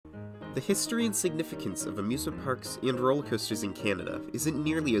The history and significance of amusement parks and roller coasters in Canada isn't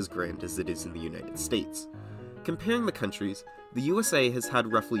nearly as grand as it is in the United States. Comparing the countries, the USA has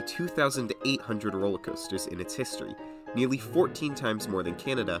had roughly 2,800 roller coasters in its history, nearly 14 times more than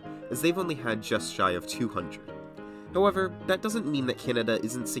Canada, as they've only had just shy of 200. However, that doesn't mean that Canada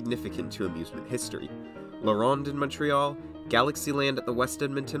isn't significant to amusement history. La Ronde in Montreal, Galaxyland at the West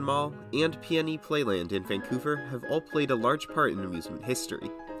Edmonton Mall, and PNE Playland in Vancouver have all played a large part in amusement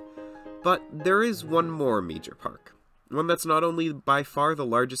history. But there is one more major park, one that's not only by far the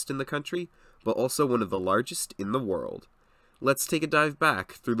largest in the country, but also one of the largest in the world. Let's take a dive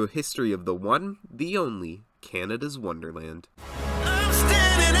back through the history of the one, the only, Canada's Wonderland. I'm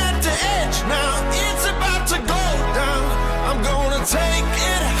standing at the edge now, it's about to go down. I'm gonna take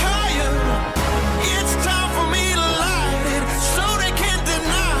it higher. It's time for me to light it, so they can't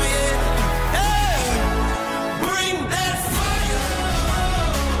deny it. Hey, bring that fire.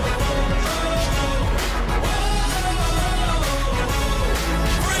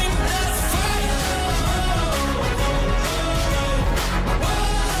 Bring that fire.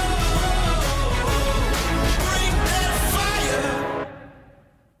 Bring that fire.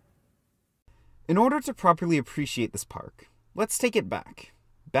 In order to properly appreciate this park, let's take it back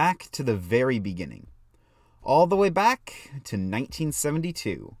to the very beginning. All the way back to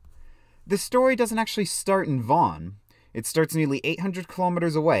 1972. The story doesn't actually start in Vaughan. It starts nearly 800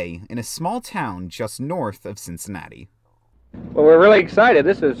 kilometers away in a small town just north of Cincinnati. Well, we're really excited.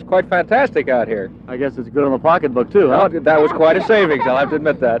 This is quite fantastic out here. I guess it's good on the pocketbook, too, huh? Oh, that was quite a savings, I'll have to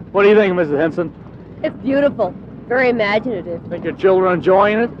admit that. What do you think, Mrs. Henson? It's beautiful. Very imaginative. Think your children are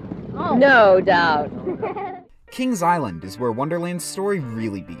enjoying it? Oh. No doubt. Kings Island is where Wonderland's story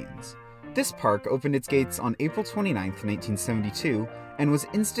really begins. This park opened its gates on April 29, 1972, and was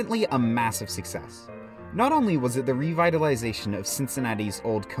instantly a massive success. Not only was it the revitalization of Cincinnati's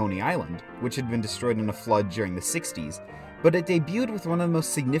old Coney Island, which had been destroyed in a flood during the 60s, but it debuted with one of the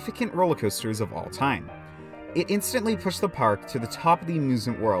most significant roller coasters of all time. It instantly pushed the park to the top of the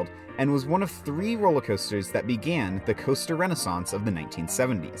amusement world and was one of 3 roller coasters that began the coaster renaissance of the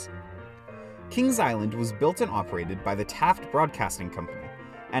 1970s. Kings Island was built and operated by the Taft Broadcasting Company,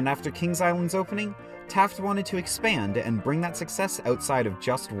 and after Kings Island's opening, Taft wanted to expand and bring that success outside of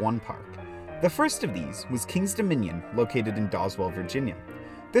just one park. The first of these was Kings Dominion, located in Doswell, Virginia.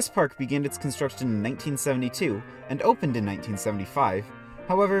 This park began its construction in 1972 and opened in 1975.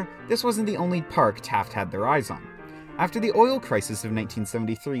 However, this wasn't the only park Taft had their eyes on. After the oil crisis of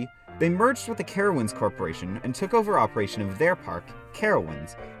 1973, they merged with the Carowinds Corporation and took over operation of their park,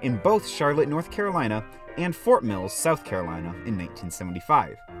 Carowinds, in both Charlotte, North Carolina and Fort Mills, South Carolina in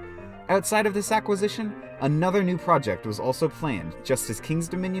 1975. Outside of this acquisition, another new project was also planned just as Kings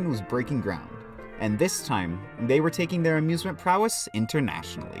Dominion was breaking ground, and this time, they were taking their amusement prowess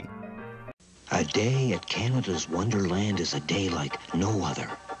internationally. A day at Canada's Wonderland is a day like no other.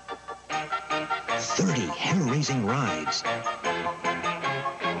 30 hair-raising rides,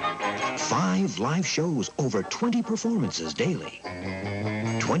 5 live shows, over 20 performances daily,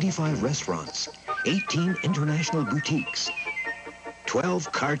 25 restaurants, 18 international boutiques,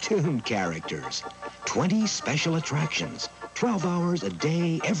 12 cartoon characters, 20 special attractions, 12 hours a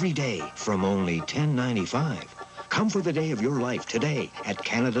day, every day, from only $10.95. Come for the day of your life today at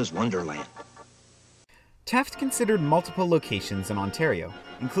Canada's Wonderland. Taft considered multiple locations in Ontario,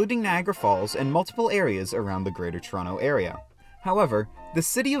 including Niagara Falls and multiple areas around the Greater Toronto Area. However, the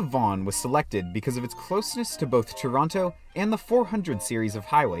city of Vaughan was selected because of its closeness to both Toronto and the 400 series of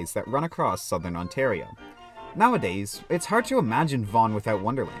highways that run across southern Ontario. Nowadays, it's hard to imagine Vaughan without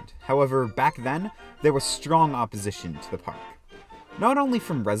Wonderland. However, back then, there was strong opposition to the park. Not only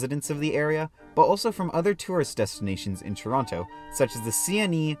from residents of the area, but also from other tourist destinations in Toronto, such as the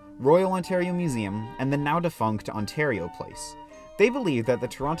CNE, Royal Ontario Museum, and the now-defunct Ontario Place. They believed that the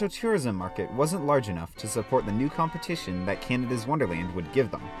Toronto tourism market wasn't large enough to support the new competition that Canada's Wonderland would give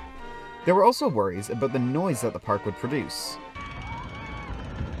them. There were also worries about the noise that the park would produce.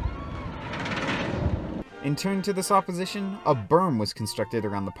 In turn to this opposition, a berm was constructed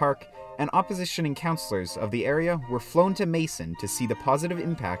around the park, and opposition and councillors of the area were flown to Mason to see the positive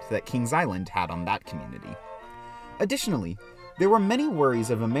impact that Kings Island had on that community. Additionally, there were many worries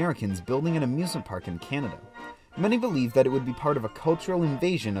of Americans building an amusement park in Canada. Many believed that it would be part of a cultural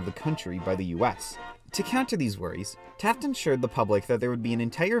invasion of the country by the US. To counter these worries, Taft ensured the public that there would be an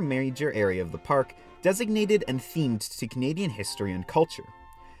entire major area of the park designated and themed to Canadian history and culture.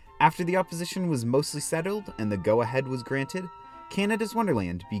 After the opposition was mostly settled and the go-ahead was granted, Canada's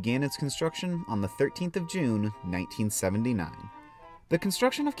Wonderland began its construction on the 13th of June, 1979. The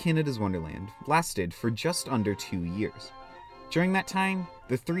construction of Canada's Wonderland lasted for just under 2 years. During that time,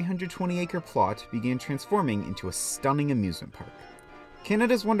 the 320-acre plot began transforming into a stunning amusement park.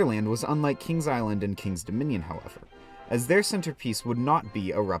 Canada's Wonderland was unlike Kings Island and King's Dominion, however, as their centerpiece would not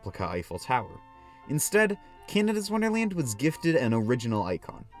be a replica Eiffel Tower. Instead, Canada's Wonderland was gifted an original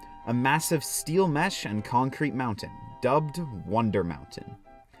icon, a massive steel mesh and concrete mountain, dubbed Wonder Mountain.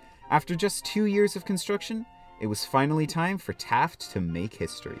 After just 2 years of construction, it was finally time for Taft to make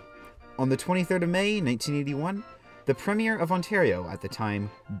history. On the 23rd of May, 1981, the Premier of Ontario at the time,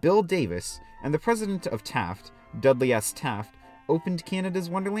 Bill Davis, and the President of Taft, Dudley S. Taft, opened Canada's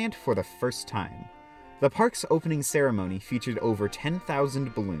Wonderland for the first time. The park's opening ceremony featured over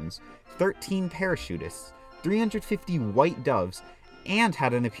 10,000 balloons, 13 parachutists, 350 white doves, and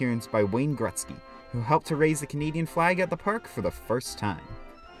had an appearance by Wayne Gretzky, who helped to raise the Canadian flag at the park for the first time.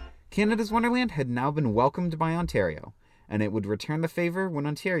 Canada's Wonderland had now been welcomed by Ontario, and it would return the favor when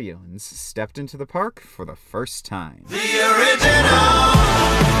Ontarians stepped into the park for the first time. The original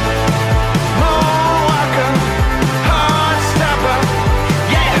Moonwalker, Heartstopper,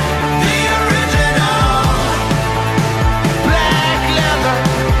 yeah. The original Black Leather,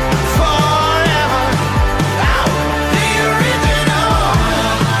 forever. Ow. The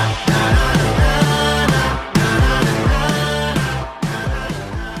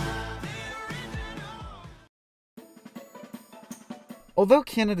Although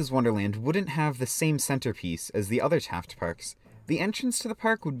Canada's Wonderland wouldn't have the same centerpiece as the other Taft parks, the entrance to the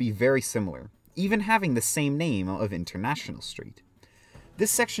park would be very similar, even having the same name of International Street.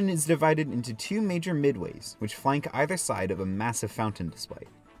 This section is divided into two major midways, which flank either side of a massive fountain display.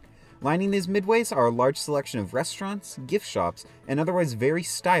 Lining these midways are a large selection of restaurants, gift shops, and otherwise very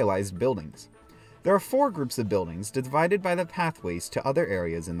stylized buildings. There are 4 groups of buildings divided by the pathways to other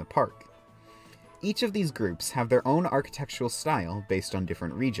areas in the park. Each of these groups have their own architectural style based on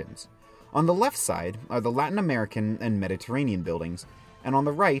different regions. On the left side are the Latin American and Mediterranean buildings, and on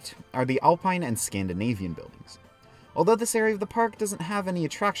the right are the Alpine and Scandinavian buildings. Although this area of the park doesn't have any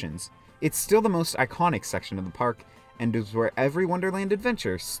attractions, it's still the most iconic section of the park, and is where every Wonderland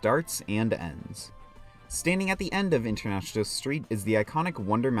adventure starts and ends. Standing at the end of International Street is the iconic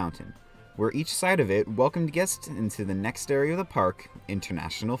Wonder Mountain, where each side of it welcomed guests into the next area of the park,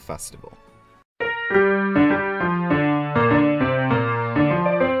 International Festival.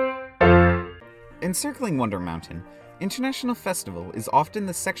 Encircling Wonder Mountain, International Festival is often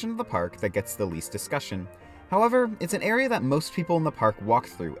the section of the park that gets the least discussion. However, it's an area that most people in the park walk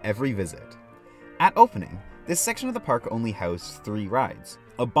through every visit. At opening, this section of the park only housed 3 rides: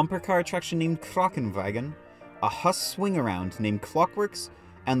 a bumper car attraction named Krockenwagen, a Huss swing around named Clockworks,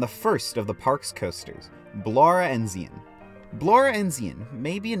 and the first of the park's coasters, Blåra Enzien. Blåra Enzien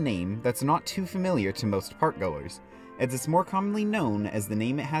may be a name that's not too familiar to most parkgoers, as it's more commonly known as the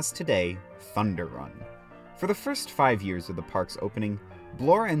name it has today, Thunder Run. For the first 5 years of the park's opening,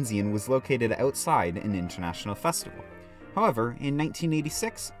 Blåra Enzien was located outside an international festival. However, in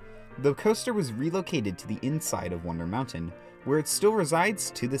 1986, the coaster was relocated to the inside of Wonder Mountain, where it still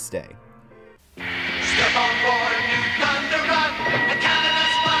resides to this day. Step on board, new Thunder Run, and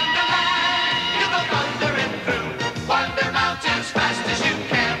Canada's Wonderland. You go thundering through Wonder Mountain as fast as you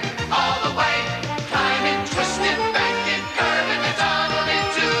can, all the way, climbing, twisting, banking, curving, and tunnel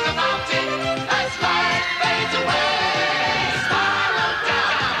into the mountain. As light fades away, spiral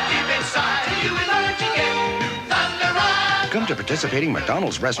down, deep inside, you emerge again. New Thunder Run. Come to participating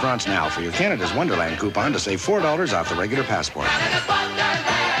McDonald's restaurants now for your Canada's Wonderland coupon to save $4 off the regular passport. Canada's Wonderland.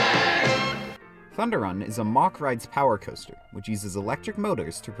 Thunder Run is a Mock Rides power coaster, which uses electric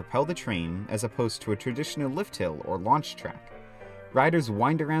motors to propel the train as opposed to a traditional lift hill or launch track. Riders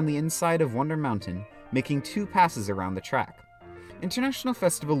wind around the inside of Wonder Mountain, making 2 passes around the track. International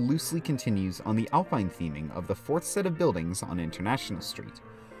Festival loosely continues on the Alpine theming of the 4th set of buildings on International Street.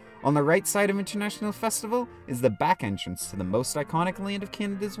 On the right side of International Festival is the back entrance to the most iconic land of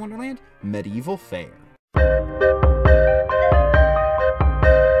Canada's Wonderland, Medieval Fair.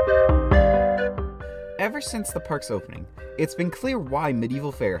 Ever since the park's opening, it's been clear why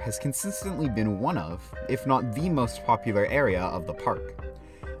Medieval Fair has consistently been one of, if not the most popular area of the park.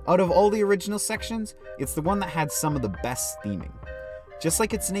 Out of all the original sections, it's the one that had some of the best theming. Just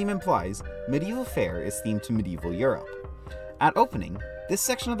like its name implies, Medieval Fair is themed to medieval Europe. At opening, this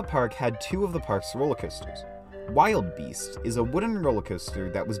section of the park had 2 of the park's roller coasters. Wild Beast is a wooden roller coaster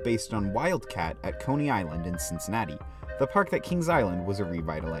that was based on Wildcat at Coney Island in Cincinnati, the park that Kings Island was a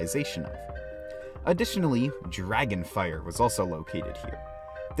revitalization of. Additionally, Dragonfire was also located here.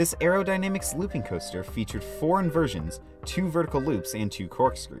 This aerodynamics looping coaster featured 4 inversions, 2 vertical loops, and 2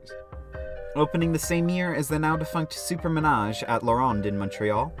 corkscrews. Opening the same year as the now-defunct Super Menage at La Ronde in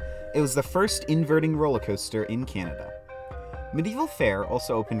Montreal, it was the first inverting roller coaster in Canada. Medieval Fair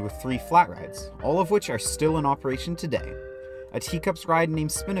also opened with 3 flat rides, all of which are still in operation today. A teacups ride named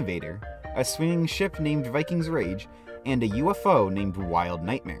Spinnovator, a swinging ship named Viking's Rage, and a UFO named Wild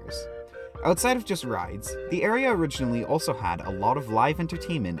Nightmares. Outside of just rides, the area originally also had a lot of live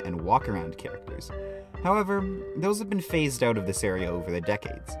entertainment and walk-around characters. However, those have been phased out of this area over the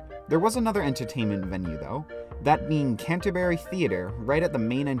decades. There was another entertainment venue though, that being Canterbury Theatre right at the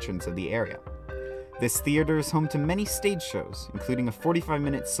main entrance of the area. This theatre is home to many stage shows, including a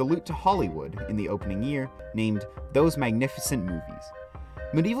 45-minute salute to Hollywood in the opening year, named Those Magnificent Movies.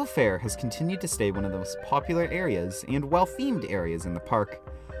 Medieval Fair has continued to stay one of the most popular areas and well-themed areas in the park,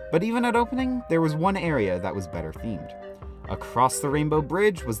 but even at opening, there was one area that was better themed. Across the Rainbow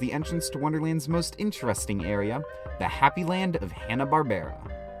Bridge was the entrance to Wonderland's most interesting area, the Happy Land of Hanna-Barbera.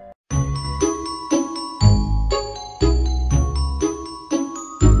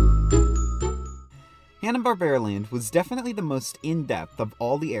 Hanna-Barbera Land was definitely the most in-depth of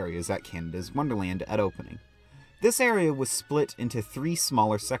all the areas at Canada's Wonderland at opening. This area was split into 3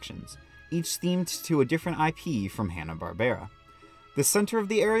 smaller sections, each themed to a different IP from Hanna-Barbera. The center of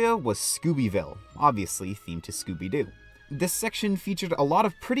the area was Scoobyville, obviously themed to Scooby-Doo. This section featured a lot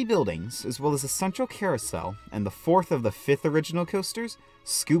of pretty buildings, as well as a central carousel, and the 4th of the 5th original coasters,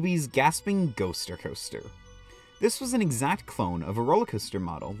 Scooby's Gasping Ghoster Coaster. This was an exact clone of a roller coaster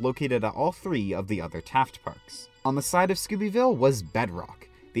model located at all 3 of the other Taft parks. On the side of Scoobyville was Bedrock,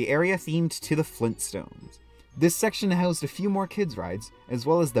 the area themed to the Flintstones. This section housed a few more kids' rides, as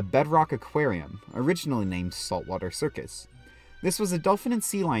well as the Bedrock Aquarium, originally named Saltwater Circus. This was a dolphin and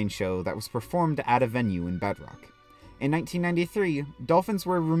sea lion show that was performed at a venue in Bedrock. In 1993, dolphins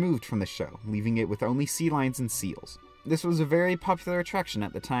were removed from the show, leaving it with only sea lions and seals. This was a very popular attraction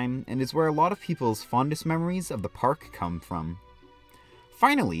at the time, and is where a lot of people's fondest memories of the park come from.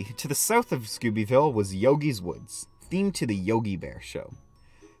 Finally, to the south of Scoobyville was Yogi's Woods, themed to the Yogi Bear show.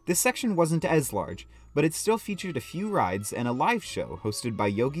 This section wasn't as large, but it still featured a few rides and a live show hosted by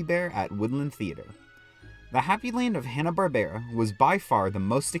Yogi Bear at Woodland Theatre. The Happy Land of Hanna-Barbera was by far the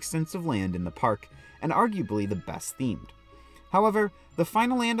most extensive land in the park, and arguably the best themed. However, the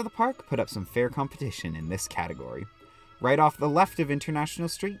final land of the park put up some fair competition in this category. Right off the left of International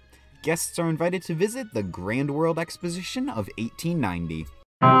Street, guests are invited to visit the Grand World Exposition of 1890.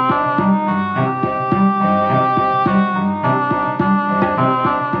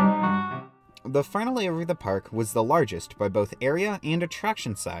 The final area of the park was the largest by both area and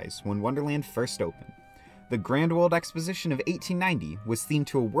attraction size when Wonderland first opened. The Grand World Exposition of 1890 was themed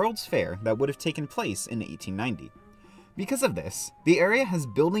to a World's Fair that would have taken place in 1890. Because of this, the area has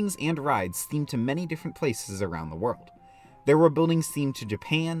buildings and rides themed to many different places around the world. There were buildings themed to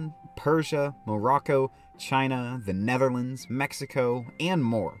Japan, Persia, Morocco, China, the Netherlands, Mexico, and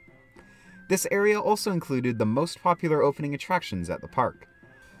more. This area also included the most popular opening attractions at the park.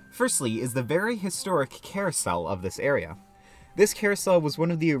 Firstly is the very historic carousel of this area. This carousel was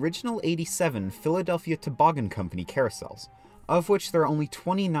one of the original 87 Philadelphia Toboggan Company carousels, of which there are only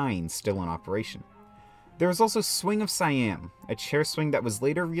 29 still in operation. There was also Swing of Siam, a chair swing that was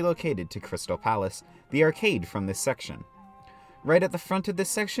later relocated to Crystal Palace, the arcade from this section. Right at the front of this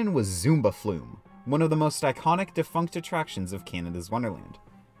section was Zumba Flume, one of the most iconic defunct attractions of Canada's Wonderland.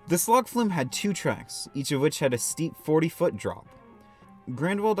 This log flume had 2 tracks, each of which had a steep 40-foot drop.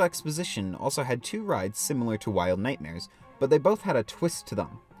 Grand World Exposition also had 2 rides similar to Wild Nightmares, but they both had a twist to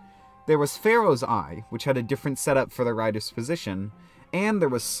them. There was Pharaoh's Eye, which had a different setup for the rider's position, and there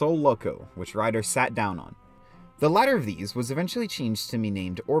was Sol Loco, which riders sat down on. The latter of these was eventually changed to be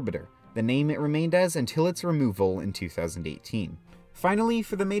named Orbiter, the name it remained as until its removal in 2018. Finally,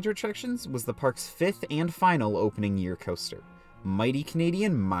 for the major attractions, was the park's 5th and final opening year coaster, Mighty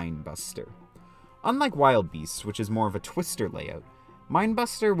Canadian Mindbuster. Unlike Wild Beast, which is more of a twister layout,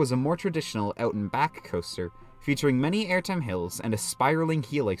 Mindbuster was a more traditional out-and-back coaster featuring many airtime hills and a spiraling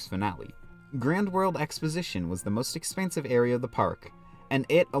helix finale. Grand World Exposition was the most expansive area of the park, and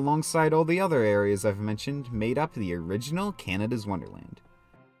it, alongside all the other areas I've mentioned, made up the original Canada's Wonderland.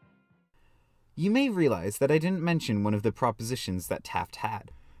 You may realize that I didn't mention one of the propositions that Taft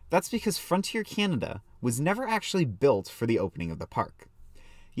had. That's because Frontier Canada was never actually built for the opening of the park.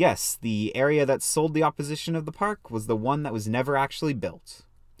 Yes, the area that sold the opposition of the park was the one that was never actually built.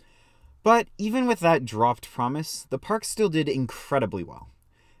 But even with that dropped promise, the park still did incredibly well.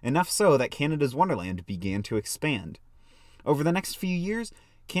 Enough so that Canada's Wonderland began to expand. Over the next few years,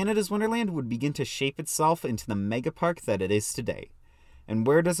 Canada's Wonderland would begin to shape itself into the megapark that it is today. And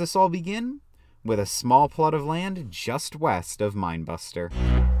where does this all begin? With a small plot of land just west of Mindbuster.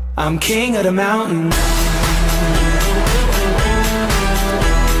 I'm king of the mountain.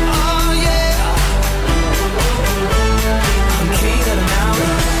 Oh yeah. I'm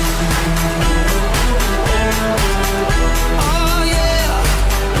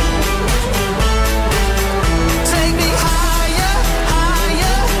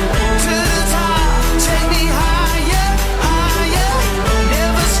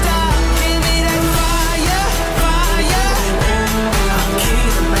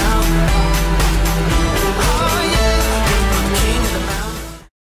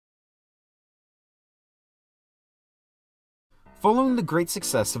Following the great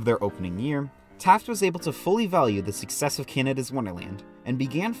success of their opening year, Taft was able to fully value the success of Canada's Wonderland and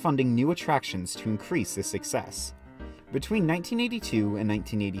began funding new attractions to increase the success. Between 1982 and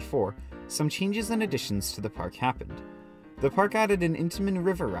 1984, some changes and additions to the park happened. The park added an Intamin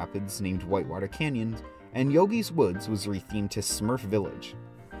River rapids named Whitewater Canyon, and Yogi's Woods was rethemed to Smurf Village.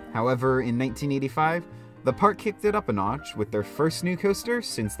 However, in 1985, the park kicked it up a notch with their first new coaster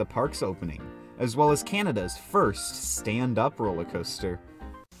since the park's opening, as well as Canada's first stand-up roller coaster.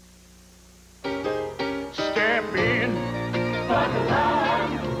 Step in,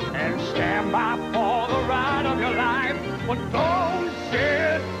 and stand by for the ride of your life. But don't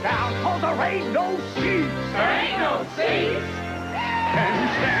sit down, cause there ain't no seats. There ain't no seats. Can you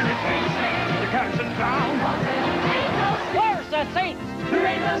stand it? You can't sit down. Where's the seats? There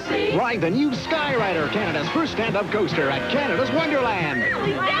ain't no seats. Ride the new Skyrider, Canada's first stand-up coaster at Canada's Wonderland.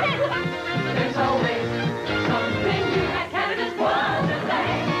 We did it! There's always something new at Canada's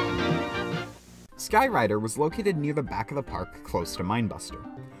Wonderland. Skyrider was located near the back of the park, close to Mindbuster.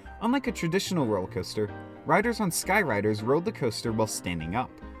 Unlike a traditional roller coaster, riders on Skyriders rode the coaster while standing up,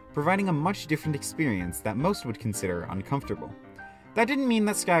 providing a much different experience that most would consider uncomfortable. That didn't mean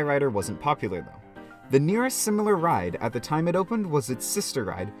that Skyrider wasn't popular though. The nearest similar ride at the time it opened was its sister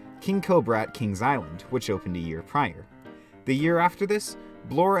ride, King Cobra at Kings Island, which opened a year prior. The year after this,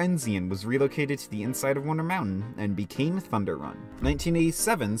 Blore Enzian was relocated to the inside of Wonder Mountain and became Thunder Run.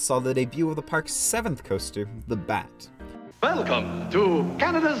 1987 saw the debut of the park's seventh coaster, the Bat. Welcome to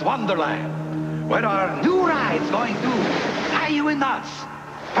Canada's Wonderland, where our new ride's going to tie you in knots.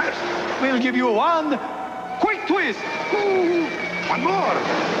 First, we'll give you one quick twist. Ooh, one more.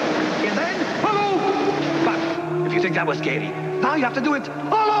 And then, hello. But if you think that was scary, now you have to do it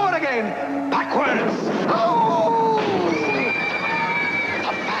all over again. Backwards. Oh!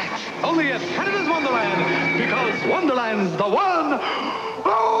 A bat. Only at Canada's Wonderland, because Wonderland's the one.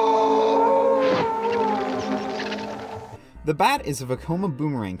 Oh! The Bat is a Vekoma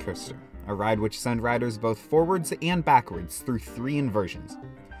boomerang coaster, a ride which sent riders both forwards and backwards through 3 inversions.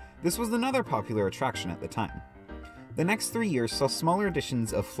 This was another popular attraction at the time. The next 3 years saw smaller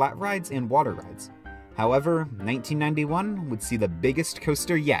additions of flat rides and water rides. However, 1991 would see the biggest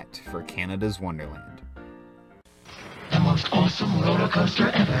coaster yet for Canada's Wonderland. The most awesome roller coaster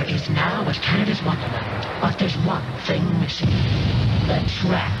ever is now at Canada's Wonderland, but there's one thing missing. The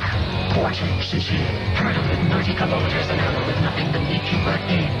track. Vortex is here, hurtled with 90 kilometers an hour with nothing beneath you but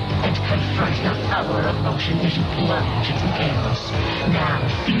air. And confront the power of motion as you plunge into chaos. Now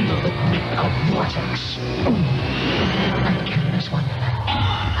feel the grip of Vortex. At Canada's Wonderland.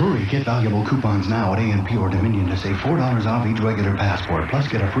 Hurry, get valuable coupons now at A&P or Dominion to save $4 off each regular passport, plus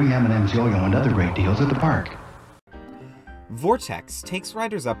get a free M&M's yo-yo and other great deals at the park. Vortex takes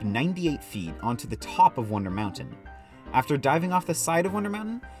riders up 98 feet onto the top of Wonder Mountain. After diving off the side of Wonder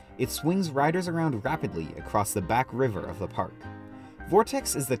Mountain, it swings riders around rapidly across the back river of the park.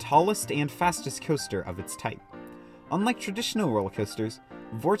 Vortex is the tallest and fastest coaster of its type. Unlike traditional roller coasters,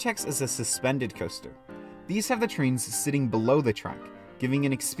 Vortex is a suspended coaster. These have the trains sitting below the track, giving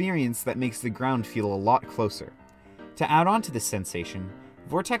an experience that makes the ground feel a lot closer. To add on to this sensation,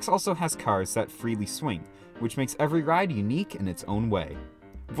 Vortex also has cars that freely swing, which makes every ride unique in its own way.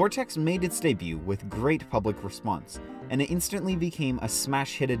 Vortex made its debut with great public response, and it instantly became a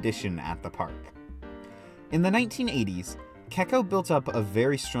smash hit addition at the park. In the 1980s, Keko built up a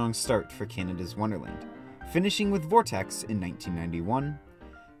very strong start for Canada's Wonderland, finishing with Vortex in 1991.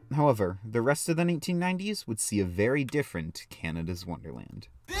 However, the rest of the 1990s would see a very different Canada's Wonderland.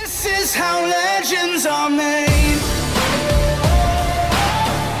 This is how legends are made.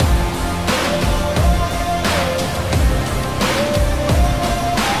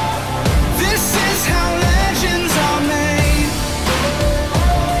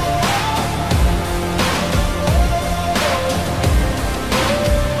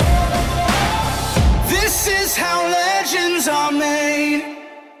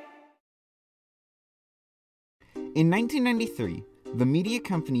 In 1993, the media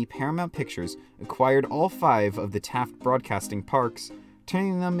company Paramount Pictures acquired all 5 of the Taft Broadcasting parks,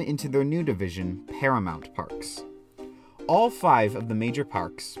 turning them into their new division, Paramount Parks. All 5 of the major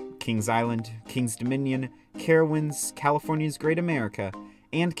parks, Kings Island, Kings Dominion, Carowinds, California's Great America,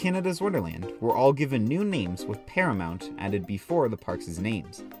 and Canada's Wonderland, were all given new names with Paramount added before the parks'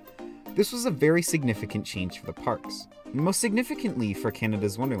 names. This was a very significant change for the parks. Most significantly for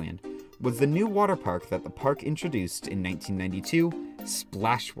Canada's Wonderland was the new water park that the park introduced in 1992,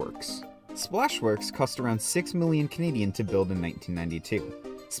 Splashworks. Splashworks cost around 6 million Canadian to build in 1992.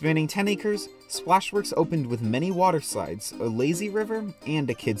 Spanning 10 acres, Splashworks opened with many water slides, a lazy river, and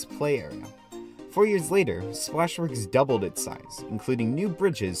a kids' play area. 4 years later, Splashworks doubled its size, including new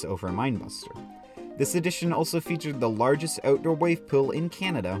bridges over Mindbuster. This edition also featured the largest outdoor wave pool in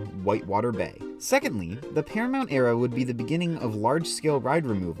Canada, Whitewater Bay. Secondly, the Paramount era would be the beginning of large-scale ride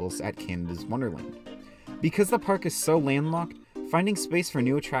removals at Canada's Wonderland. Because the park is so landlocked, finding space for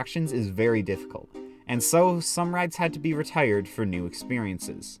new attractions is very difficult, and so some rides had to be retired for new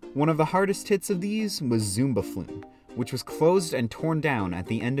experiences. One of the hardest hits of these was Zumba Flume, which was closed and torn down at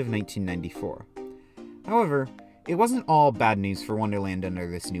the end of 1994. However, it wasn't all bad news for Wonderland under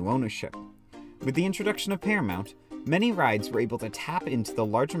this new ownership. With the introduction of Paramount, many rides were able to tap into the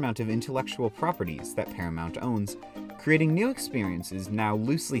large amount of intellectual properties that Paramount owns, creating new experiences now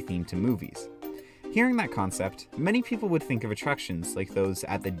loosely themed to movies. Hearing that concept, many people would think of attractions like those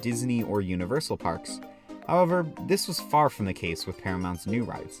at the Disney or Universal parks. However, this was far from the case with Paramount's new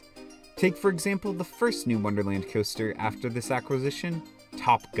rides. Take, for example, the first new Wonderland coaster after this acquisition,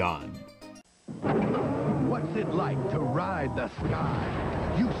 Top Gun. What's it like to ride the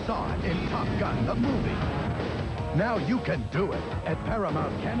sky? You saw it in Top Gun, the movie. Now you can do it at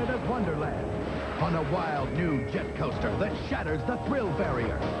Paramount Canada's Wonderland on a wild new jet coaster that shatters the thrill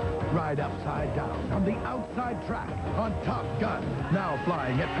barrier. Ride upside down on the outside track on Top Gun, now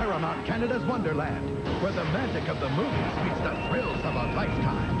flying at Paramount Canada's Wonderland, where the magic of the movies meets the thrills of a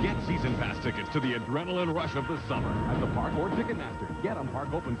lifetime. Get season pass tickets to the adrenaline rush of the summer at the park or Ticketmaster. Get them.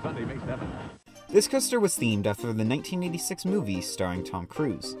 Park open Sunday, May 7th. This coaster was themed after the 1986 movie starring Tom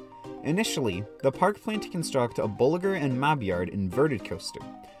Cruise. Initially, the park planned to construct a Bolliger and Mabyard inverted coaster,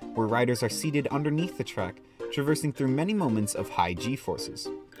 where riders are seated underneath the track, traversing through many moments of high G-forces.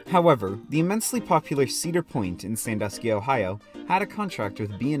 However, the immensely popular Cedar Point in Sandusky, Ohio, had a contract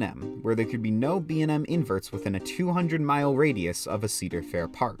with B&M, where there could be no B&M inverts within a 200-mile radius of a Cedar Fair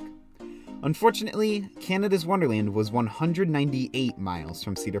park. Unfortunately, Canada's Wonderland was 198 miles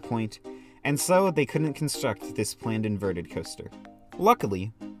from Cedar Point, and so they couldn't construct this planned inverted coaster.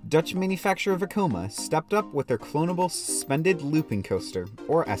 Luckily, Dutch manufacturer Vekoma stepped up with their clonable suspended looping coaster,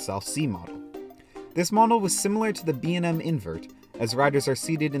 or SLC model. This model was similar to the B&M invert, as riders are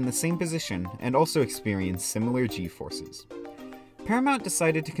seated in the same position and also experience similar G-forces. Paramount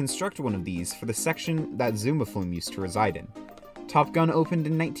decided to construct one of these for the section that Zumba Flume used to reside in. Top Gun opened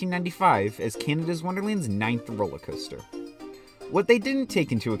in 1995 as Canada's Wonderland's 9th roller coaster. What they didn't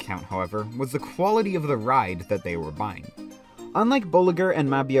take into account, however, was the quality of the ride that they were buying. Unlike Bolliger and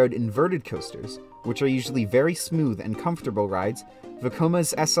Mabyard inverted coasters, which are usually very smooth and comfortable rides,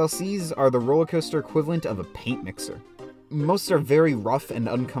 Vekoma's SLCs are the roller coaster equivalent of a paint mixer. Most are very rough and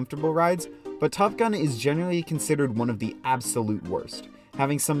uncomfortable rides, but Top Gun is generally considered one of the absolute worst,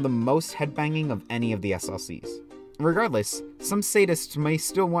 having some of the most headbanging of any of the SLCs. Regardless, some sadists may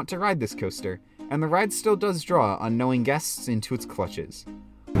still want to ride this coaster, and the ride still does draw unknowing guests into its clutches.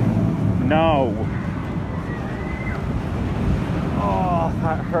 No. Oh,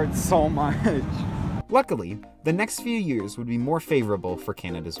 that hurts so much. Luckily, the next few years would be more favorable for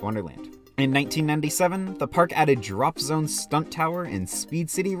Canada's Wonderland. In 1997, the park added Drop Zone Stunt Tower and Speed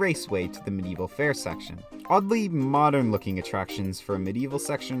City Raceway to the Medieval Fair section. Oddly modern-looking attractions for a medieval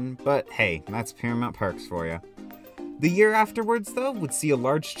section, but hey, that's Paramount Parks for you. The year afterwards, though, would see a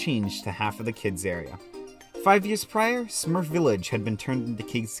large change to half of the kids' area. 5 years prior, Smurf Village had been turned into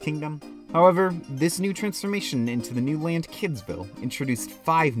Kids Kingdom. However, this new transformation into the new land Kidsville introduced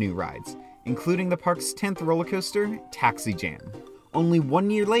 5 new rides, including the park's 10th roller coaster, Taxi Jam. Only 1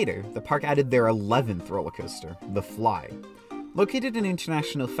 year later, the park added their 11th roller coaster, The Fly. Located in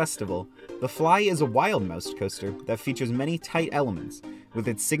International Festival, The Fly is a wild mouse coaster that features many tight elements, with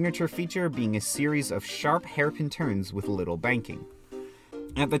its signature feature being a series of sharp hairpin turns with little banking.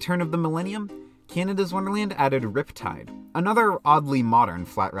 At the turn of the millennium, Canada's Wonderland added Riptide, another oddly modern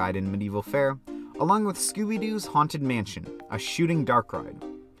flat ride in Medieval Fair, along with Scooby-Doo's Haunted Mansion, a shooting dark ride.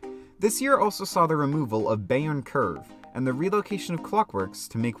 This year also saw the removal of Bayern Curve, and the relocation of Clockworks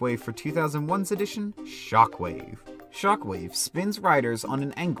to make way for 2001's edition, Shockwave. Shockwave spins riders on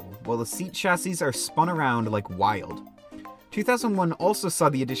an angle while the seat chassis are spun around like wild. 2001 also saw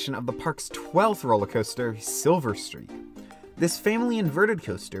the addition of the park's 12th roller coaster, Silver Streak. This family inverted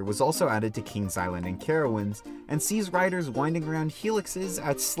coaster was also added to Kings Island and Carowinds and sees riders winding around helixes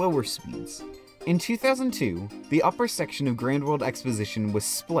at slower speeds. In 2002, the upper section of Grand World Exposition was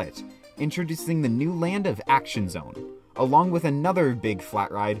split, introducing the new land of Action Zone, along with another big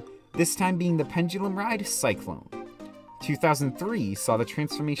flat ride, this time being the pendulum ride Cyclone. 2003 saw the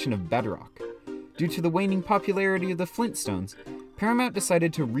transformation of Bedrock. Due to the waning popularity of the Flintstones, Paramount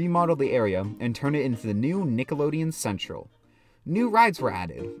decided to remodel the area and turn it into the new Nickelodeon Central. New rides were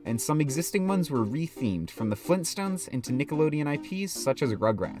added, and some existing ones were rethemed from the Flintstones into Nickelodeon IPs such as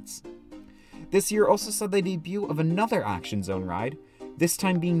Rugrats. This year also saw the debut of another Action Zone ride, this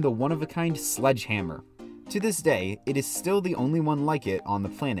time being the one-of-a-kind Sledgehammer. To this day, it is still the only one like it on the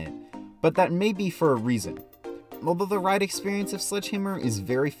planet, but that may be for a reason. Although the ride experience of Sledgehammer is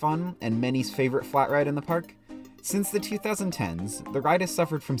very fun and many's favorite flat ride in the park, since the 2010s, the ride has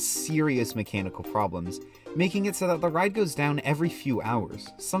suffered from serious mechanical problems, making it so that the ride goes down every few hours,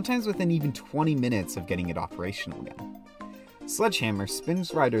 sometimes within even 20 minutes of getting it operational again. Sledgehammer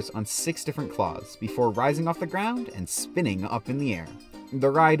spins riders on 6 different claws before rising off the ground and spinning up in the air. The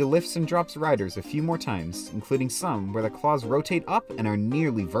ride lifts and drops riders a few more times, including some where the claws rotate up and are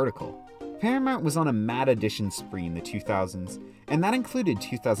nearly vertical. Paramount was on a mad addition spree in the 2000s, and that included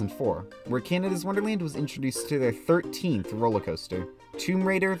 2004, where Canada's Wonderland was introduced to their 13th roller coaster, Tomb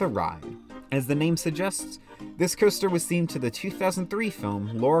Raider: The Ride. As the name suggests, this coaster was themed to the 2003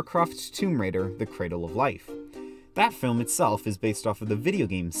 film Lara Croft's Tomb Raider: The Cradle of Life. That film itself is based off of the video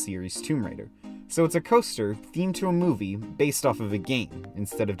game series Tomb Raider, so it's a coaster themed to a movie based off of a game,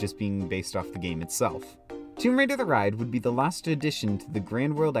 instead of just being based off the game itself. Tomb Raider: The Ride would be the last addition to the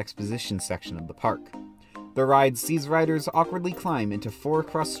Grand World Exposition section of the park. The ride sees riders awkwardly climb into 4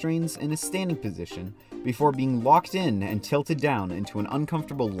 cross trains in a standing position before being locked in and tilted down into an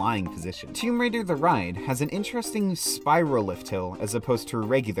uncomfortable lying position. Tomb Raider: The Ride has an interesting spiral lift hill as opposed to a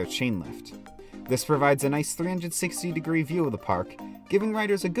regular chain lift. This provides a nice 360-degree view of the park, giving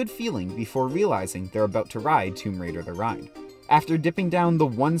riders a good feeling before realizing they're about to ride Tomb Raider: The Ride. After dipping down the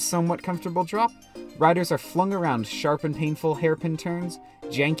one somewhat comfortable drop, riders are flung around sharp and painful hairpin turns,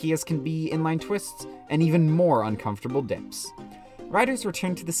 janky as can be inline twists, and even more uncomfortable dips. Riders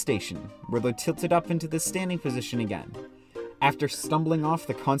return to the station, where they're tilted up into the standing position again. After stumbling off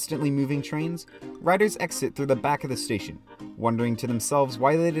the constantly moving trains, riders exit through the back of the station, wondering to themselves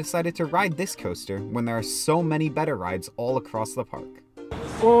why they decided to ride this coaster when there are so many better rides all across the park.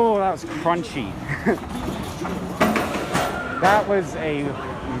 Oh, that was crunchy. That was a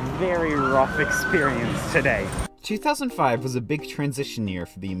very rough experience today. 2005 was a big transition year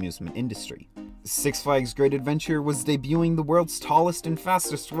for the amusement industry. Six Flags Great Adventure was debuting the world's tallest and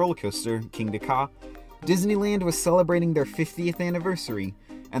fastest roller coaster, King Ka. Disneyland was celebrating their 50th anniversary,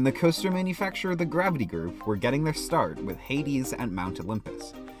 and the coaster manufacturer the Gravity Group were getting their start with Hades at Mount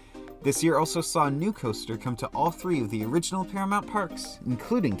Olympus. This year also saw a new coaster come to all 3 of the original Paramount parks,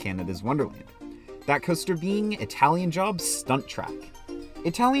 including Canada's Wonderland. That coaster being Italian Job's Stunt Track.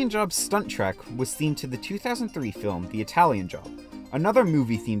 Italian Job's Stunt Track was themed to the 2003 film The Italian Job, another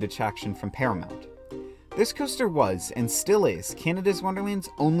movie-themed attraction from Paramount. This coaster was, and still is, Canada's Wonderland's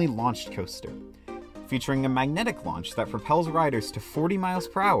only launched coaster, featuring a magnetic launch that propels riders to 40 miles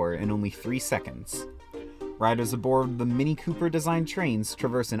per hour in only 3 seconds. Riders aboard the Mini Cooper-designed trains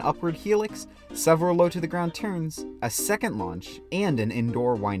traverse an upward helix, several low-to-the-ground turns, a second launch, and an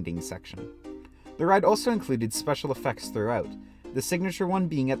indoor winding section. The ride also included special effects throughout, the signature one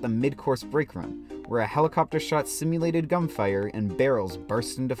being at the mid-course brake run, where a helicopter shot simulated gunfire and barrels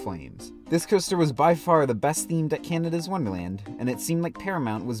burst into flames. This coaster was by far the best themed at Canada's Wonderland, and it seemed like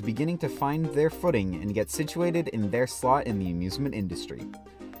Paramount was beginning to find their footing and get situated in their slot in the amusement industry.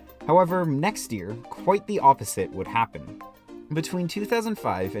 However, next year, quite the opposite would happen. Between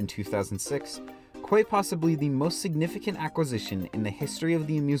 2005 and 2006, quite possibly the most significant acquisition in the history of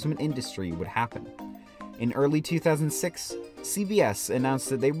the amusement industry would happen. In early 2006, CBS announced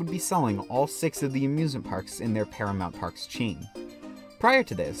that they would be selling all 6 of the amusement parks in their Paramount Parks chain. Prior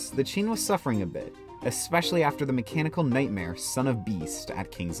to this, the chain was suffering a bit, especially after the mechanical nightmare Son of Beast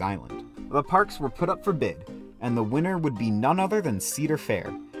at Kings Island. The parks were put up for bid, and the winner would be none other than Cedar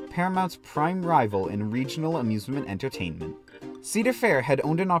Fair, Paramount's prime rival in regional amusement entertainment. Cedar Fair had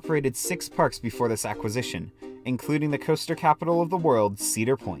owned and operated 6 parks before this acquisition, including the coaster capital of the world,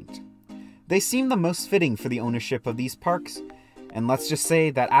 Cedar Point. They seemed the most fitting for the ownership of these parks, and let's just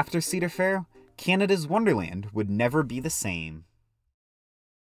say that after Cedar Fair, Canada's Wonderland would never be the same.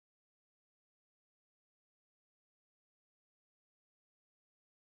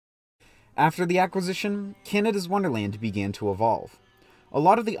 After the acquisition, Canada's Wonderland began to evolve. A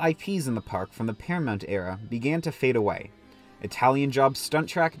lot of the IPs in the park from the Paramount era began to fade away. Italian Job Stunt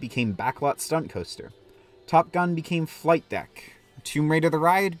Track became Backlot Stunt Coaster. Top Gun became Flight Deck. Tomb Raider: The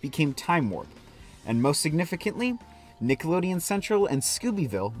Ride became Time Warp. And most significantly, Nickelodeon Central and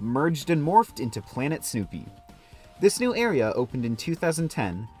Scoobyville merged and morphed into Planet Snoopy. This new area opened in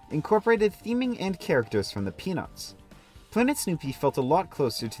 2010, incorporated theming and characters from the Peanuts. Planet Snoopy felt a lot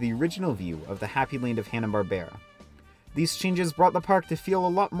closer to the original view of the Happy Land of Hanna-Barbera. These changes brought the park to feel a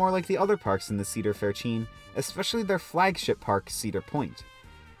lot more like the other parks in the Cedar Fair chain, especially their flagship park, Cedar Point.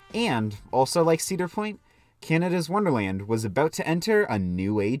 And, also like Cedar Point, Canada's Wonderland was about to enter a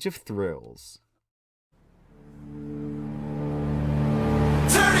new age of thrills.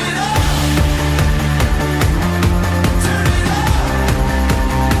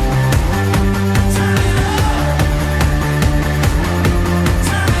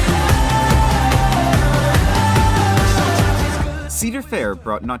 Cedar Fair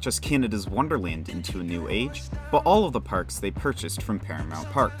brought not just Canada's Wonderland into a new age, but all of the parks they purchased from Paramount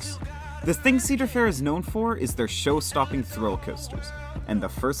Parks. The thing Cedar Fair is known for is their show-stopping thrill coasters, and the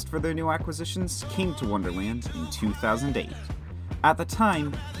first for their new acquisitions came to Wonderland in 2008. At the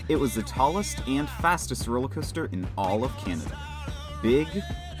time, it was the tallest and fastest roller coaster in all of Canada. Big,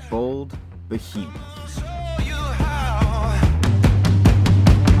 bold, behemoth.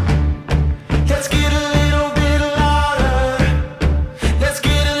 Let's get a little bit louder. Let's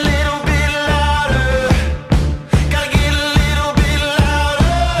get a little bit louder. Gotta get a little bit louder.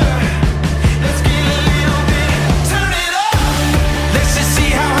 Let's get a little bit. Turn it up. Let's just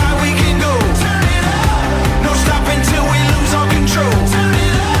see how high we can go. Turn it up. No stopping till we lose all control. Turn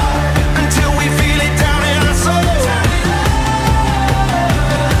it up. Until we feel it down in our soul.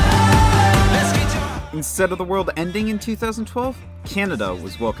 Let's get you. Instead of the world ending in 2012, Canada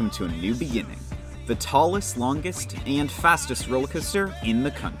was welcomed to a new beginning. The tallest, longest, and fastest roller coaster in the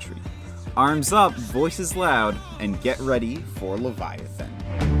country. Arms up, voices loud, and get ready for Leviathan.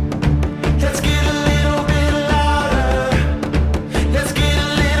 Let's get a little bit louder. Let's get a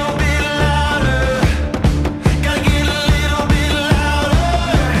little bit louder. Gotta get a little bit louder.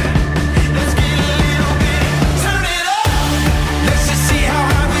 Let's get a little bit. Turn it up. Let's just see how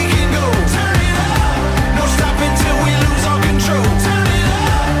high we can go. Turn it up. No stopping till we lose all control. Turn it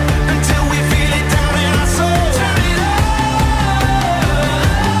up. Until we feel it down in our soul. Turn it up.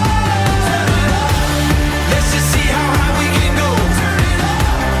 Turn it up. Let's just see how high we can go. Turn it up.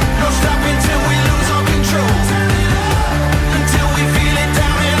 No stopping till we lose all control. Turn it up. Until we feel it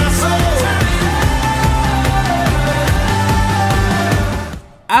down in our soul.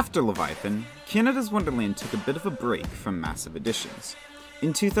 After Leviathan, Canada's Wonderland took a bit of a break from massive additions.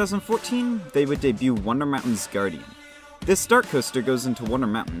 In 2014, they would debut Wonder Mountain's Guardian. This dart coaster goes into Wonder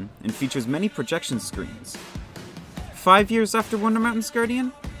Mountain and features many projection screens. 5 years after Wonder Mountain's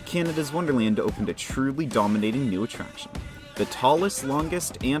Guardian, Canada's Wonderland opened a truly dominating new attraction. The tallest,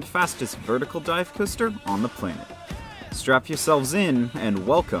 longest, and fastest vertical dive coaster on the planet. Strap yourselves in and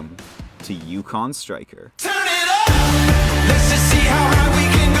welcome to Yukon Striker. Turn it up. Let's just see how high we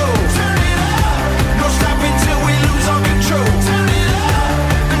can go. Turn it up. No stopping till we lose all control. Turn it up.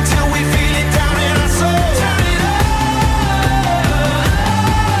 Until we feel it down in our soul. Turn it up.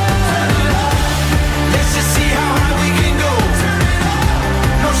 Turn it up. Let's just see how high we can go. Turn it up.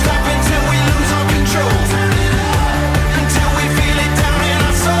 No stopping till we lose all control. Turn it up. Until we feel it down in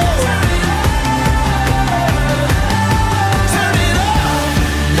our soul. Turn it up. Turn it up.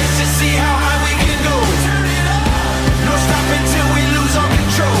 Let's just see how high we can go. Turn it up. No stopping till we lose all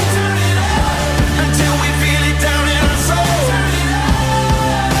control. Turn it up. Until we feel it down in our soul. Turn it up.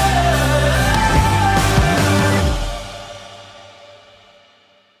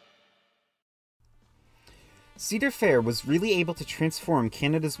 Cedar Fair was really able to transform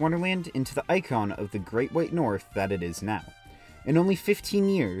Canada's Wonderland into the icon of the Great White North that it is now. In only 15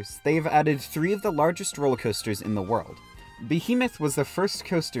 years, they have added 3 of the largest roller coasters in the world. Behemoth was the first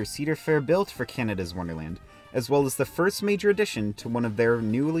coaster Cedar Fair built for Canada's Wonderland, as well as the first major addition to one of their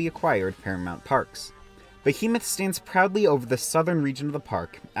newly acquired Paramount parks. Behemoth stands proudly over the southern region of the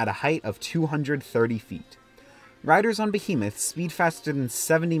park at a height of 230 feet. Riders on Behemoth speed faster than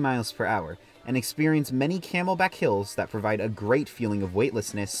 70 miles per hour and experience many camelback hills that provide a great feeling of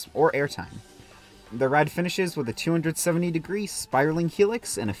weightlessness or airtime. The ride finishes with a 270-degree spiraling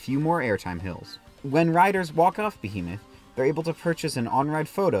helix and a few more airtime hills. When riders walk off Behemoth, they're able to purchase an on-ride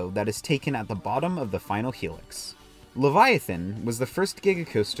photo that is taken at the bottom of the final helix. Leviathan was the first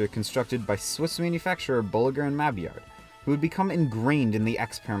gigacoaster constructed by Swiss manufacturer Bolliger & Mabillard, who would become ingrained in the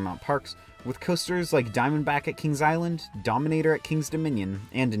ex-Paramount parks with coasters like Diamondback at Kings Island, Dominator at Kings Dominion,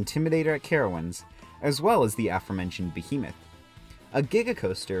 and Intimidator at Carowinds, as well as the aforementioned Behemoth. A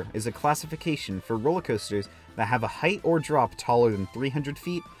gigacoaster is a classification for roller coasters that have a height or drop taller than 300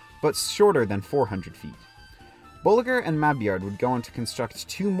 feet, but shorter than 400 feet. Bolliger and Mabillard would go on to construct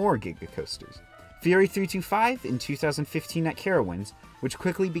 2 more gigacoasters. Fury 325 in 2015 at Carowinds, which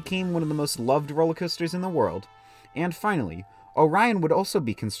quickly became one of the most loved roller coasters in the world, and finally, Orion would also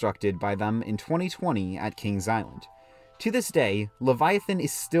be constructed by them in 2020 at Kings Island. To this day, Leviathan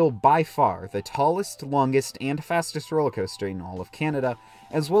is still by far the tallest, longest, and fastest roller coaster in all of Canada,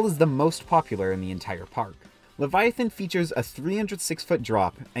 as well as the most popular in the entire park. Leviathan features a 306-foot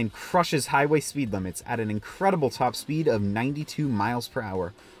drop and crushes highway speed limits at an incredible top speed of 92 miles per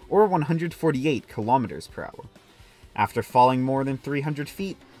hour, or 148 kilometers per hour. After falling more than 300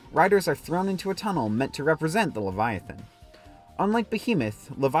 feet, riders are thrown into a tunnel meant to represent the Leviathan. Unlike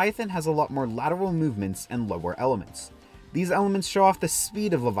Behemoth, Leviathan has a lot more lateral movements and lower elements. These elements show off the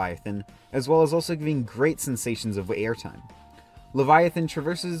speed of Leviathan, as well as also giving great sensations of airtime. Leviathan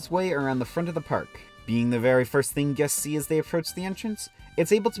traverses its way around the front of the park. Being the very first thing guests see as they approach the entrance,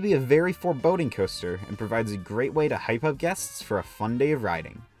 it's able to be a very foreboding coaster and provides a great way to hype up guests for a fun day of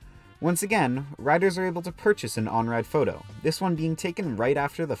riding. Once again, riders are able to purchase an on-ride photo, this one being taken right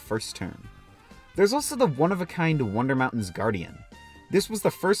after the first turn. There's also the one-of-a-kind Wonder Mountain's Guardian. This was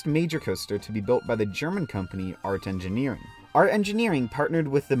the first major coaster to be built by the German company Art Engineering. Art Engineering partnered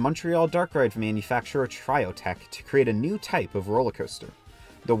with the Montreal dark ride manufacturer Triotech to create a new type of roller coaster,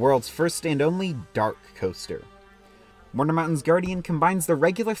 the world's first and only dark coaster. Wonder Mountain's Guardian combines the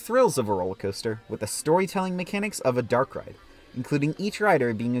regular thrills of a roller coaster with the storytelling mechanics of a dark ride, including each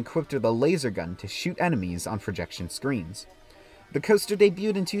rider being equipped with a laser gun to shoot enemies on projection screens. The coaster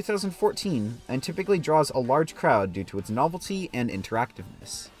debuted in 2014 and typically draws a large crowd due to its novelty and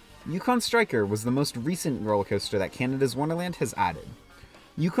interactiveness. Yukon Striker was the most recent roller coaster that Canada's Wonderland has added.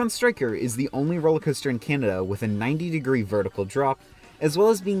 Yukon Striker is the only roller coaster in Canada with a 90-degree vertical drop, as well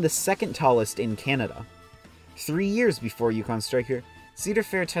as being the second tallest in Canada. 3 years before Yukon Striker, Cedar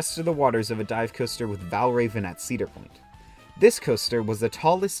Fair tested the waters of a dive coaster with Valraven at Cedar Point. This coaster was the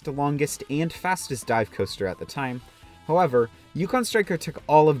tallest, longest, and fastest dive coaster at the time. However, Yukon Striker took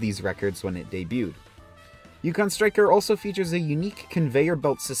all of these records when it debuted. Yukon Striker also features a unique conveyor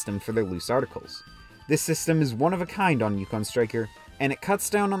belt system for their loose articles. This system is one of a kind on Yukon Striker, and it cuts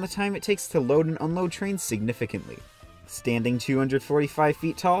down on the time it takes to load and unload trains significantly. Standing 245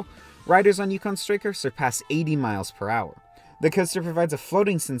 feet tall, riders on Yukon Striker surpass 80 miles per hour. The coaster provides a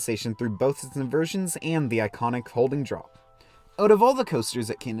floating sensation through both its inversions and the iconic holding drop. Out of all the coasters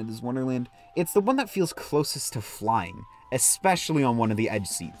at Canada's Wonderland, it's the one that feels closest to flying, especially on one of the edge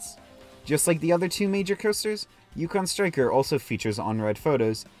seats. Just like the other two major coasters, Yukon Striker also features on-ride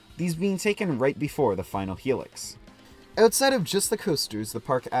photos, these being taken right before the final helix. Outside of just the coasters the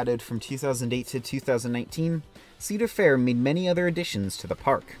park added from 2008 to 2019, Cedar Fair made many other additions to the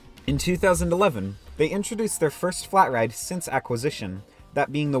park. In 2011, they introduced their first flat ride since acquisition,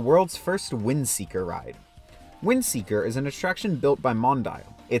 that being the world's first Windseeker ride. Windseeker is an attraction built by Mondial.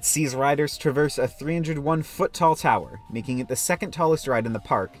 It sees riders traverse a 301-foot-tall tower, making it the second tallest ride in the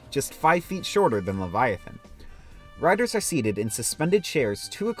park, just 5 feet shorter than Leviathan. Riders are seated in suspended chairs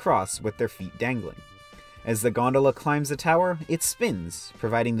 2 across with their feet dangling. As the gondola climbs the tower, it spins,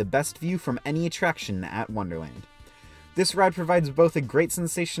 providing the best view from any attraction at Wonderland. This ride provides both a great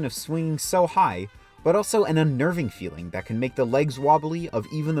sensation of swinging so high, but also an unnerving feeling that can make the legs wobbly of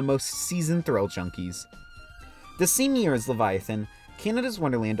even the most seasoned thrill junkies. The same year as Leviathan, Canada's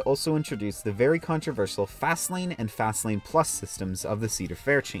Wonderland also introduced the very controversial Fastlane and Fastlane Plus systems of the Cedar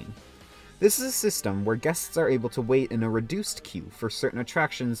Fair chain. This is a system where guests are able to wait in a reduced queue for certain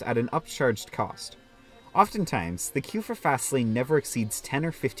attractions at an upcharged cost. Oftentimes, the queue for Fastlane never exceeds 10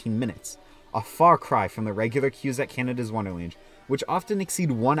 or 15 minutes, a far cry from the regular queues at Canada's Wonderland, which often exceed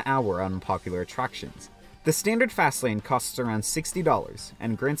 1 hour on popular attractions. The standard Fastlane costs around $60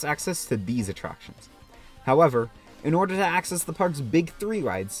 and grants access to these attractions. However, in order to access the park's big 3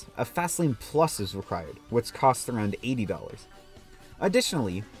 rides, a Fastlane Plus is required, which costs around $80.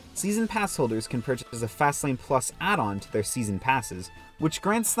 Additionally, Season Pass holders can purchase a Fastlane Plus add-on to their Season Passes, which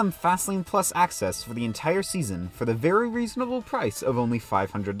grants them Fastlane Plus access for the entire season for the very reasonable price of only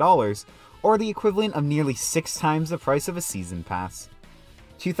 $500, or the equivalent of nearly 6 times the price of a Season Pass.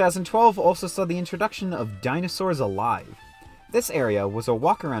 2012 also saw the introduction of Dinosaurs Alive. This area was a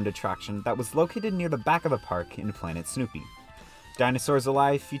walk-around attraction that was located near the back of the park in Planet Snoopy. Dinosaurs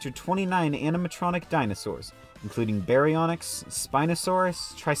Alive featured 29 animatronic dinosaurs, including Baryonyx,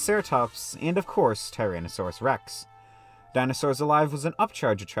 Spinosaurus, Triceratops, and of course, Tyrannosaurus Rex. Dinosaurs Alive was an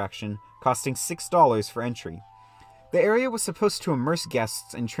upcharge attraction, costing $6 for entry. The area was supposed to immerse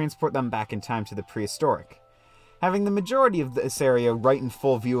guests and transport them back in time to the prehistoric. Having the majority of this area right in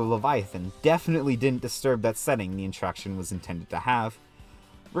full view of Leviathan definitely didn't disturb that setting the attraction was intended to have.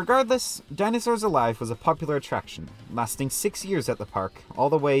 Regardless, Dinosaurs Alive was a popular attraction, lasting 6 years at the park, all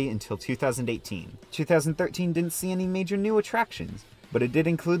the way until 2018. 2013 didn't see any major new attractions, but it did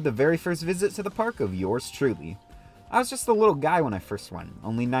include the very first visit to the park of yours truly. I was just a little guy when I first went,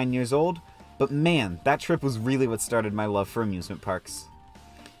 only 9 years old, but man, that trip was really what started my love for amusement parks.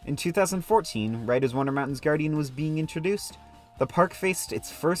 In 2014, right as Wonder Mountain's Guardian was being introduced, the park faced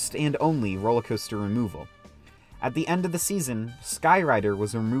its first and only roller coaster removal. At the end of the season, Skyrider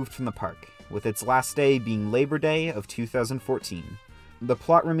was removed from the park, with its last day being Labor Day of 2014. the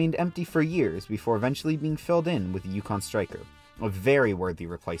plot remained empty for years before eventually being filled in with Yukon Striker, a very worthy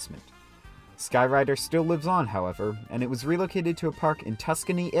replacement. Skyrider still lives on, however, and it was relocated to a park in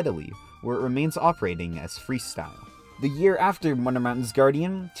Tuscany, Italy, where it remains operating as Freestyle. The year after Wonder Mountain's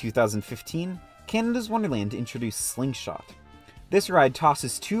Guardian, 2015, Canada's Wonderland introduced Slingshot. This ride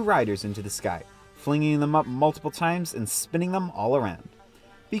tosses two riders into the sky, flinging them up multiple times and spinning them all around.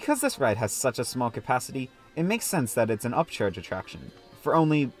 Because this ride has such a small capacity, it makes sense that it's an upcharge attraction. For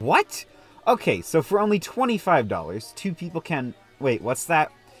only... what? Okay, so for only $25, two people can... wait, what's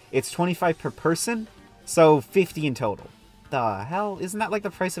that? It's $25 per person? So $50 in total. The hell? Isn't that like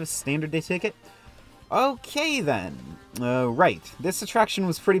the price of a standard day ticket? Okay then. Right, this attraction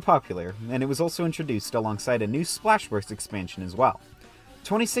was pretty popular, and it was also introduced alongside a new Splashworks expansion as well.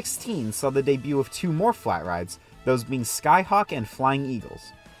 2016 saw the debut of two more flat rides, those being Skyhawk and Flying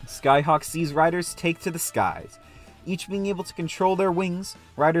Eagles. Skyhawk sees riders take to the skies. Each being able to control their wings,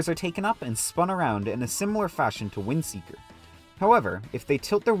 riders are taken up and spun around in a similar fashion to Windseeker. However, if they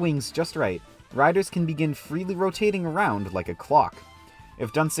tilt their wings just right, riders can begin freely rotating around like a clock.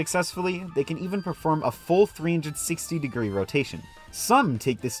 If done successfully, they can even perform a full 360-degree rotation. Some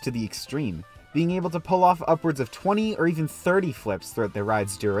take this to the extreme, being able to pull off upwards of 20 or even 30 flips throughout their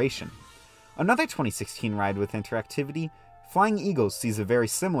ride's duration. Another 2016 ride with interactivity, Flying Eagles, sees a very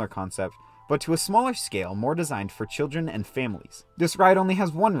similar concept, but to a smaller scale, more designed for children and families. This ride only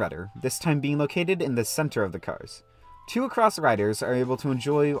has one rudder, this time being located in the center of the cars. Two across riders are able to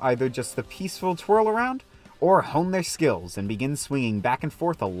enjoy either just the peaceful twirl around, or hone their skills and begin swinging back and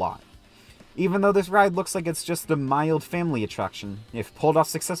forth a lot. Even though this ride looks like it's just a mild family attraction, if pulled off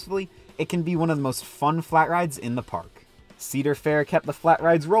successfully, it can be one of the most fun flat rides in the park. Cedar Fair kept the flat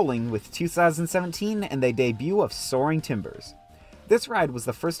rides rolling with 2017 and the debut of Soaring Timbers. This ride was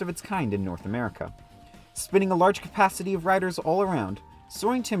the first of its kind in North America. Spinning a large capacity of riders all around,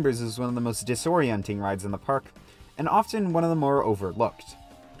 Soaring Timbers is one of the most disorienting rides in the park, and often one of the more overlooked.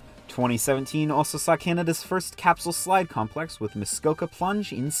 2017 also saw Canada's first capsule slide complex with Muskoka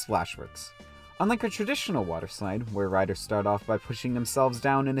Plunge in Splashworks. Unlike a traditional water slide, where riders start off by pushing themselves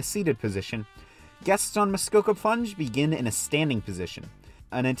down in a seated position, guests on Muskoka Plunge begin in a standing position.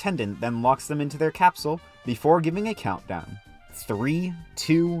 An attendant then locks them into their capsule before giving a countdown. 3,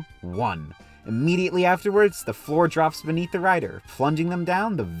 2, 1. Immediately afterwards, the floor drops beneath the rider, plunging them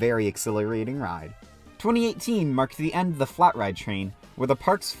down the very exhilarating ride. 2018 marked the end of the flat ride train, with the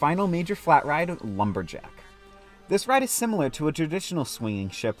park's final major flat ride, Lumberjack. This ride is similar to a traditional swinging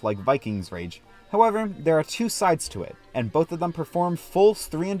ship like Viking's Rage. However, there are two sides to it, and both of them perform full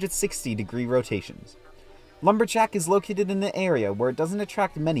 360-degree rotations. Lumberjack is located in an area where it doesn't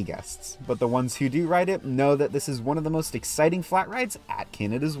attract many guests, but the ones who do ride it know that this is one of the most exciting flat rides at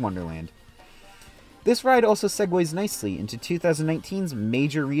Canada's Wonderland. This ride also segues nicely into 2019's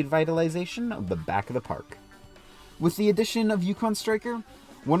major revitalization of the back of the park. With the addition of Yukon Striker,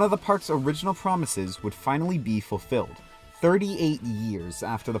 one of the park's original promises would finally be fulfilled, 38 years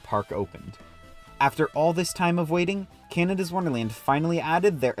after the park opened. After all this time of waiting, Canada's Wonderland finally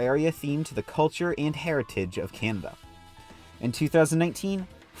added their area theme to the culture and heritage of Canada. In 2019,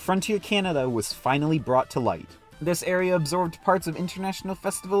 Frontier Canada was finally brought to light. This area absorbed parts of International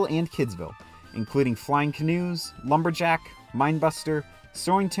Festival and Kidsville, including Flying Canoes, Lumberjack, Mindbuster,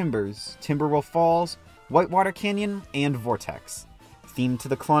 Soaring Timbers, Timberwolf Falls, Whitewater Canyon, and Vortex. Themed to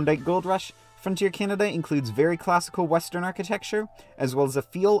the Klondike Gold Rush, Frontier Canada includes very classical Western architecture, as well as a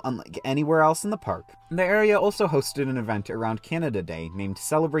feel unlike anywhere else in the park. The area also hosted an event around Canada Day named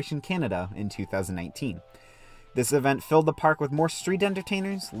Celebration Canada in 2019. This event filled the park with more street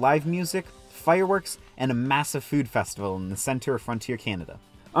entertainers, live music, fireworks, and a massive food festival in the center of Frontier Canada.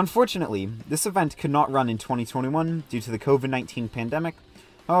 Unfortunately, this event could not run in 2021 due to the COVID-19 pandemic.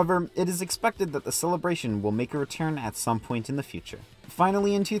 However, it is expected that the celebration will make a return at some point in the future.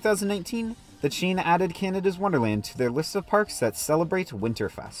 Finally, in 2019, the chain added Canada's Wonderland to their list of parks that celebrate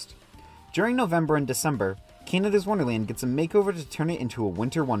Winterfest. During November and December, Canada's Wonderland gets a makeover to turn it into a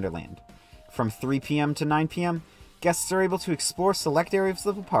winter wonderland. From 3 p.m. to 9 p.m., guests are able to explore select areas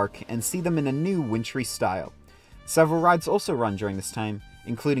of the park and see them in a new wintry style. Several rides also run during this time,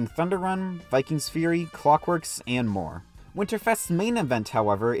 including Thunder Run, Viking's Fury, Clockworks, and more. Winterfest's main event,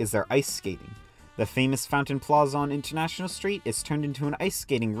 however, is their ice skating. The famous Fountain Plaza on International Street is turned into an ice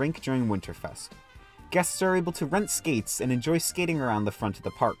skating rink during Winterfest. Guests are able to rent skates and enjoy skating around the front of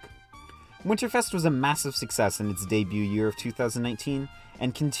the park. Winterfest was a massive success in its debut year of 2019,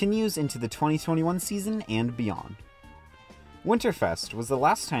 and continues into the 2021 season and beyond. Winterfest was the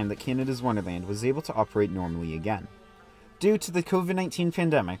last time that Canada's Wonderland was able to operate normally again. Due to the COVID-19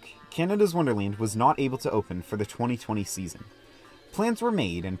 pandemic, Canada's Wonderland was not able to open for the 2020 season. Plans were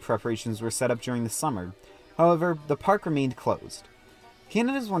made and preparations were set up during the summer. However, the park remained closed.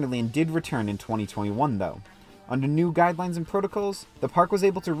 Canada's Wonderland did return in 2021 though. Under new guidelines and protocols, the park was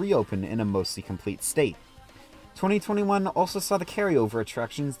able to reopen in a mostly complete state. 2021 also saw the carryover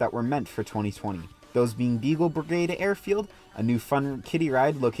attractions that were meant for 2020, those being Beagle Brigade Airfield, a new fun kiddie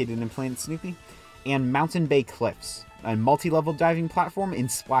ride located in Planet Snoopy, and Mountain Bay Cliffs, a multi-level diving platform in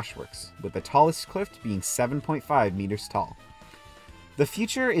Splashworks, with the tallest cliff being 7.5 meters tall. The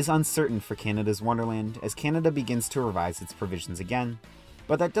future is uncertain for Canada's Wonderland as Canada begins to revise its provisions again,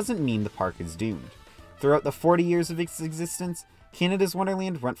 but that doesn't mean the park is doomed. Throughout the 40 years of its existence, Canada's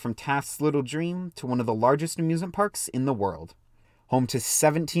Wonderland went from Taft's little dream to one of the largest amusement parks in the world. Home to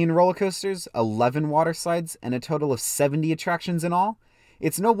 17 roller coasters, 11 water slides, and a total of 70 attractions in all,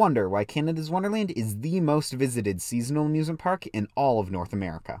 it's no wonder why Canada's Wonderland is the most visited seasonal amusement park in all of North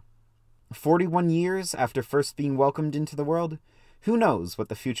America. 41 years after first being welcomed into the world, who knows what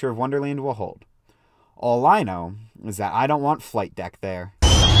the future of Wonderland will hold? All I know is that I don't want Flight Deck there.